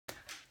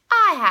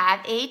I have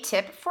a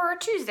tip for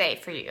Tuesday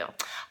for you.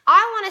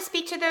 I want to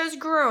speak to those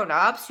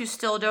grown-ups who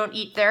still don't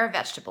eat their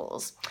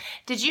vegetables.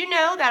 Did you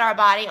know that our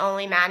body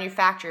only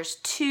manufactures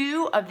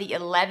 2 of the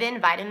 11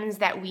 vitamins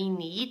that we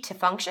need to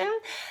function?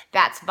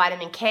 That's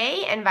vitamin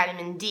K and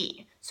vitamin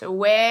D. So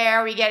where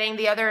are we getting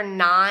the other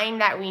 9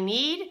 that we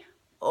need?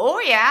 Oh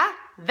yeah,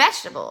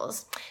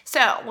 vegetables.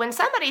 So when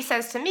somebody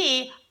says to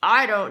me,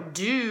 I don't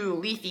do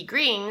leafy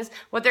greens,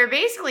 what they're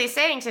basically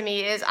saying to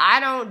me is I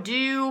don't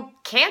do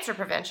cancer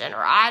prevention,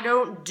 or I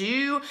don't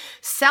do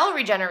cell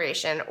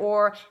regeneration,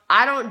 or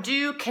I don't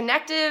do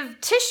connective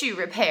tissue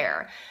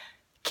repair.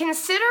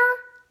 Consider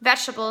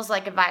vegetables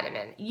like a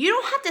vitamin. You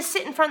don't have to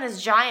sit in front of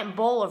this giant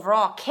bowl of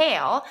raw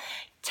kale.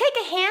 Take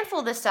a handful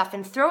of this stuff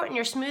and throw it in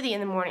your smoothie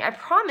in the morning. I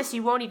promise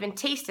you won't even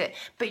taste it,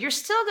 but you're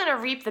still going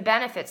to reap the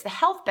benefits, the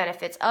health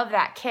benefits of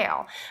that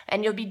kale.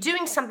 And you'll be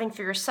doing something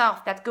for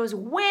yourself that goes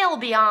well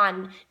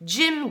beyond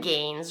gym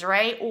gains,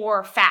 right?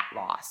 Or fat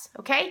loss,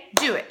 okay?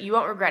 Do it. You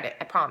won't regret it,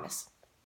 I promise.